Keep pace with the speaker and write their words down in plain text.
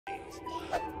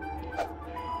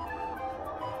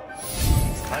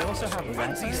I also have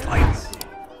fancy slides.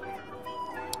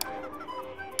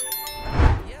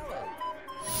 Yellow.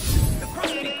 The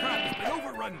Krusty Krab has been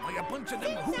overrun by a bunch of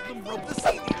them hoodlum rope the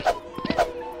sea needle.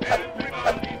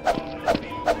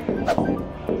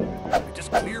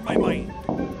 Just clear my mind.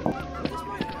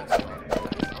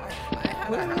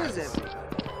 Where is it?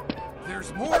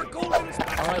 There's more golden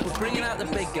spatulas. Alright, we're bringing out the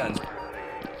big gun.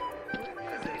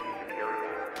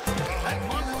 That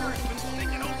monster has been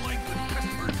stinging all my good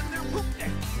customers in their poop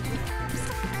decks.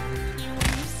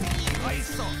 I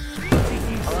saw 3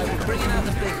 tikis. Alright, we're bringing out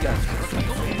the big gun.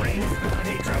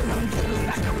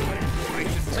 I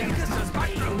should say this as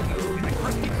background music in the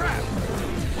Krusty Krab.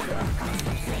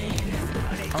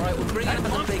 Alright, we're bringing out the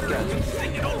big gun.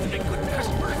 Stinging all my good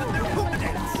customers in their poop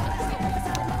decks.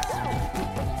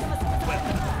 Well,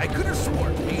 I could have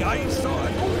sworn the eyes saw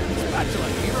a golden spatula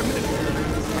here a minute ago.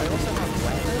 I also have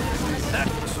weapons. That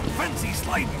was some fancy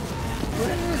sliding.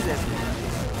 Where is it?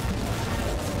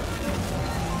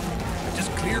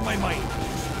 Just clear my mind.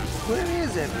 Where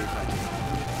is everybody?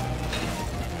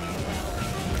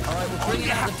 Alright, we're All bringing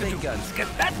you out have the to big do gun. is get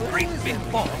that great big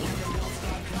ball.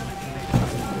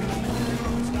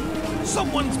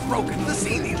 Someone's broken the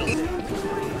sea needle.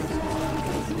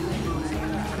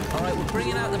 Alright, we're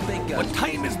bringing out the big gun. But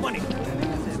time is money.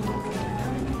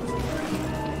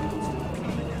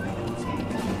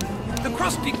 The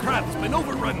Krusty Krab's been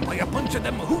overrun by a bunch of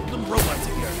them hoodlum robots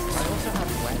here. I also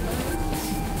have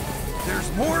weapons. There's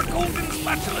more golden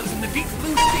spatulas in the deep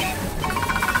blue sea.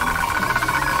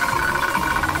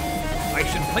 I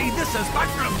should play this as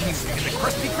background music in the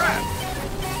Krusty Krab.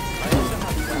 I also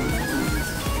have weapons.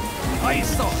 I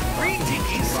saw 3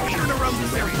 tikis scattered around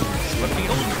this area, but the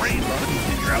old brain couldn't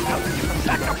figure out how to get them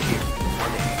back up here.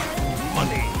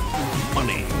 Money.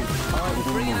 Money. Alright, we're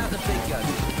bringing out the big gun.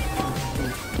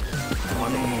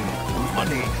 Money.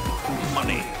 Money.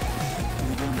 Money.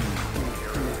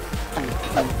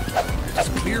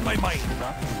 Just clear my mind.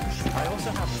 I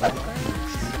also have weapons.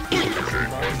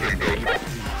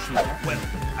 Well,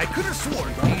 I could have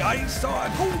sworn the eyes saw a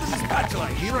golden spatula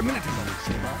here a minute ago.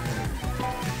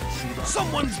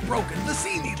 Someone's broken the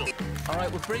sea needle.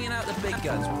 Alright, we're bringing out the big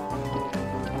guns.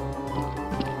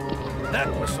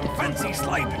 That was some fancy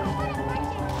sliding.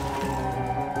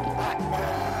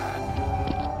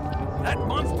 That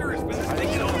monster has been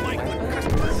stinging all my good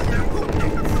customers in their poop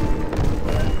decks.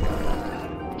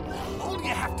 All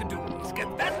you have to do is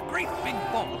get that great big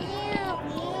ball.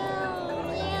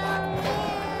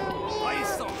 I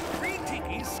saw 3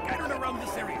 tikis scattered around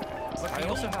this area. But I the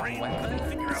also old have brain weapons. couldn't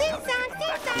figure out how to get them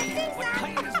back up here. What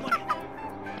time is money?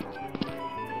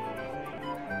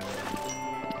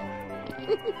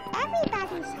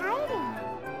 Everybody's hiding.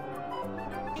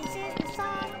 This is the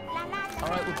song. La la la.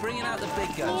 Alright, we're bringing out the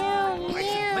big guns. I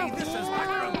should play this as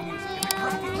background music in the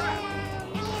Krusty Krab.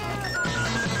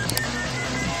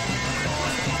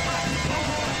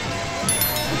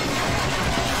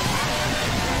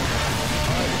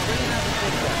 Alright, we're bringing out the big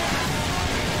guns.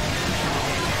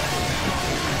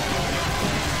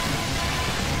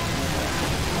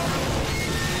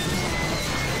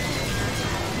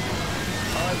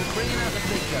 Alright, we're bringing out the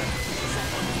big guns.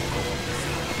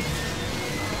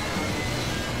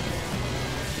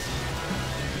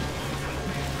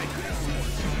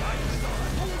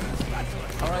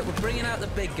 Alright, we're bringing out the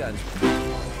big guns.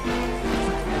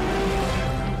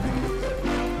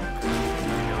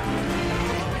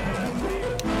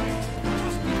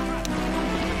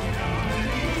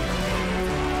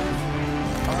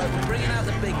 Alright, we're bringing out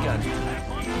the big guns.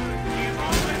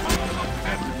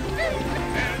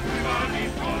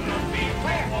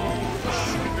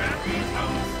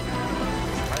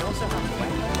 I also have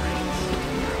weapons.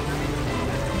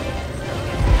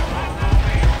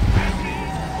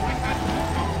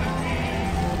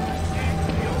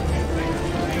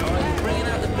 Alright, we're bringing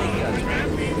out the big guns. I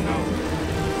also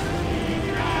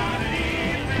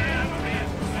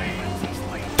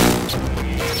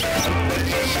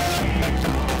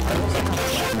have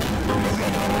weapons.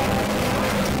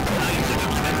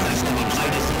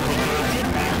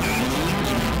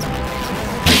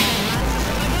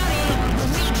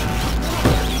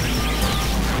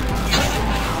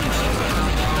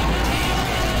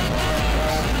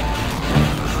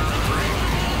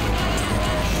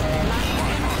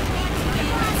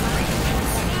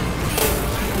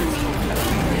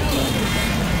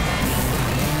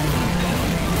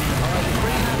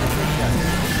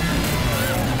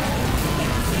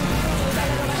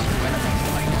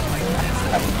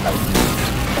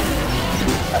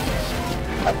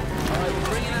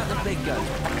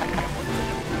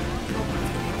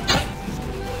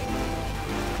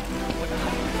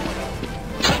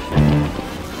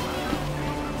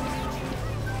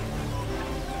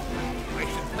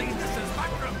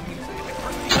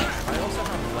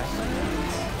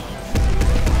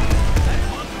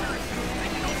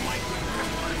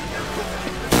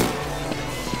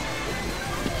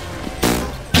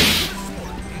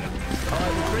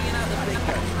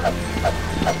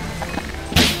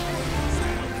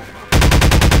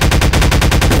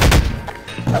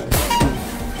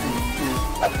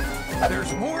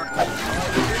 There's more.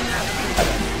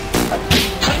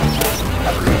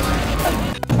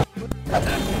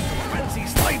 That was frenzy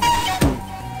slide.